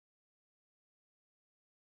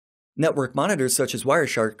Network monitors such as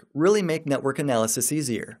Wireshark really make network analysis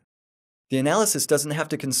easier. The analysis doesn't have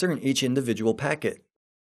to concern each individual packet.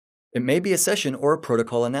 It may be a session or a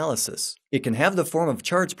protocol analysis. It can have the form of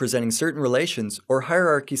charts presenting certain relations or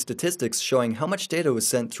hierarchy statistics showing how much data was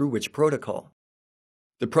sent through which protocol.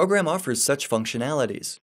 The program offers such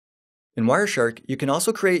functionalities. In Wireshark, you can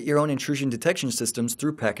also create your own intrusion detection systems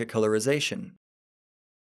through packet colorization.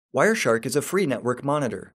 Wireshark is a free network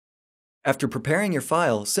monitor. After preparing your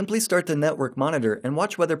file, simply start the network monitor and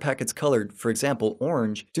watch whether packets colored, for example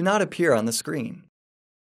orange, do not appear on the screen.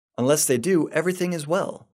 Unless they do, everything is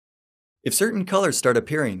well. If certain colors start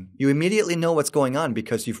appearing, you immediately know what's going on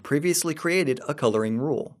because you've previously created a coloring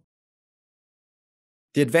rule.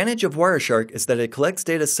 The advantage of Wireshark is that it collects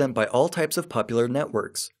data sent by all types of popular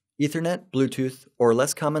networks: Ethernet, Bluetooth, or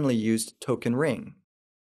less commonly used token ring.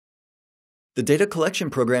 The data collection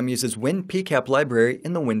program uses WinPCAP library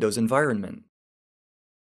in the Windows environment.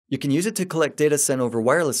 You can use it to collect data sent over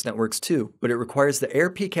wireless networks too, but it requires the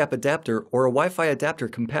AirPCAP adapter or a Wi-Fi adapter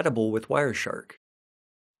compatible with Wireshark.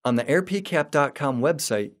 On the airpcap.com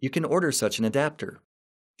website, you can order such an adapter.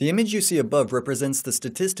 The image you see above represents the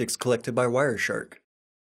statistics collected by Wireshark.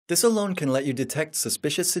 This alone can let you detect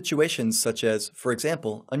suspicious situations such as, for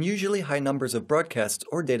example, unusually high numbers of broadcasts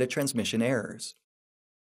or data transmission errors.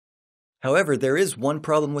 However, there is one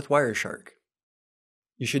problem with Wireshark.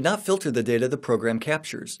 You should not filter the data the program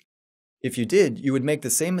captures. If you did, you would make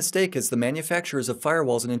the same mistake as the manufacturers of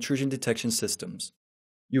firewalls and intrusion detection systems.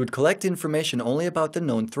 You would collect information only about the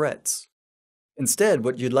known threats. Instead,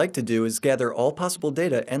 what you'd like to do is gather all possible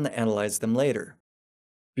data and analyze them later.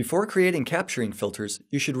 Before creating capturing filters,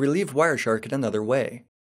 you should relieve Wireshark in another way.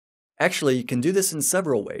 Actually, you can do this in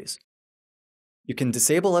several ways. You can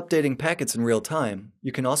disable updating packets in real time,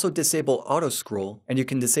 you can also disable auto-scroll, and you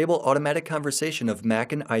can disable automatic conversion of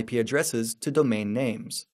MAC and IP addresses to domain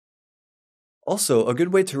names. Also, a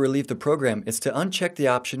good way to relieve the program is to uncheck the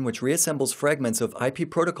option which reassembles fragments of IP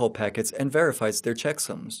protocol packets and verifies their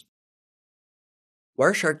checksums.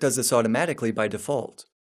 Wireshark does this automatically by default.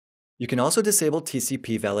 You can also disable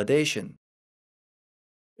TCP validation.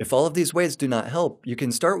 If all of these ways do not help, you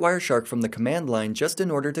can start Wireshark from the command line just in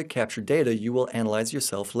order to capture data you will analyze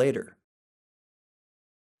yourself later.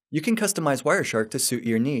 You can customize Wireshark to suit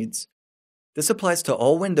your needs. This applies to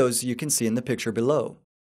all windows you can see in the picture below.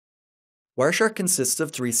 Wireshark consists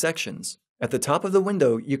of 3 sections. At the top of the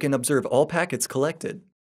window, you can observe all packets collected.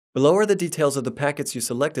 Below are the details of the packets you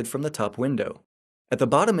selected from the top window. At the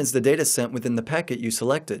bottom is the data sent within the packet you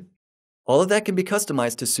selected. All of that can be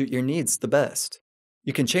customized to suit your needs the best.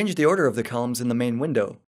 You can change the order of the columns in the main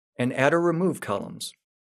window, and add or remove columns.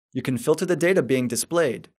 You can filter the data being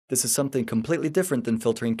displayed. This is something completely different than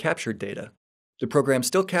filtering captured data. The program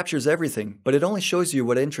still captures everything, but it only shows you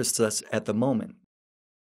what interests us at the moment.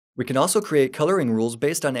 We can also create coloring rules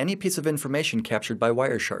based on any piece of information captured by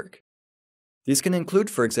Wireshark. These can include,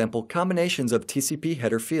 for example, combinations of TCP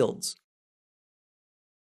header fields.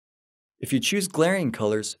 If you choose glaring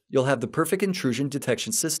colors, you'll have the perfect intrusion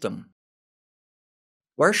detection system.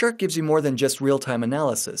 Wireshark gives you more than just real-time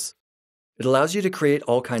analysis. It allows you to create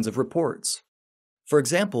all kinds of reports. For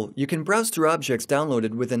example, you can browse through objects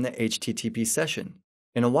downloaded within the HTTP session.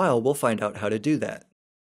 In a while, we'll find out how to do that.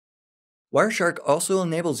 Wireshark also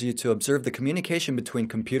enables you to observe the communication between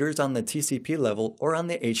computers on the TCP level or on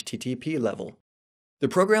the HTTP level. The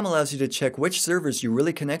program allows you to check which servers you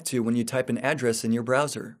really connect to when you type an address in your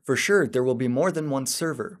browser. For sure, there will be more than one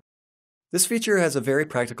server. This feature has a very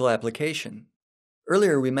practical application.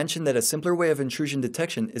 Earlier, we mentioned that a simpler way of intrusion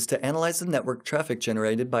detection is to analyze the network traffic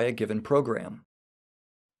generated by a given program.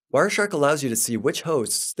 Wireshark allows you to see which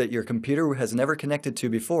hosts that your computer has never connected to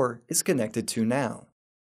before is connected to now.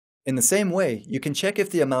 In the same way, you can check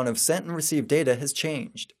if the amount of sent and received data has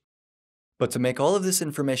changed. But to make all of this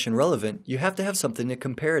information relevant, you have to have something to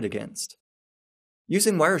compare it against.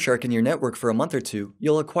 Using Wireshark in your network for a month or two,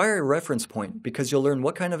 you'll acquire a reference point because you'll learn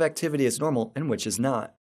what kind of activity is normal and which is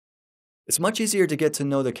not. It's much easier to get to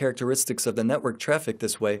know the characteristics of the network traffic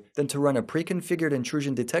this way than to run a pre-configured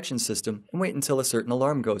intrusion detection system and wait until a certain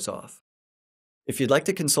alarm goes off. If you'd like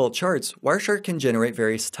to consult charts, Wireshark can generate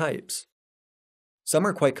various types. Some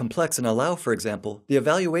are quite complex and allow, for example, the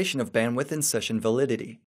evaluation of bandwidth and session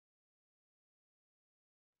validity.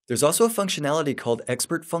 There's also a functionality called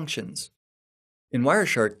expert functions. In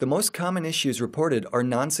Wireshark, the most common issues reported are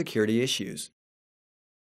non-security issues.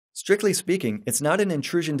 Strictly speaking, it's not an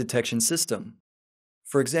intrusion detection system.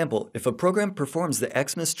 For example, if a program performs the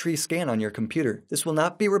Xmas tree scan on your computer, this will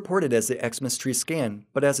not be reported as the Xmas tree scan,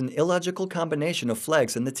 but as an illogical combination of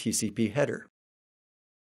flags in the TCP header.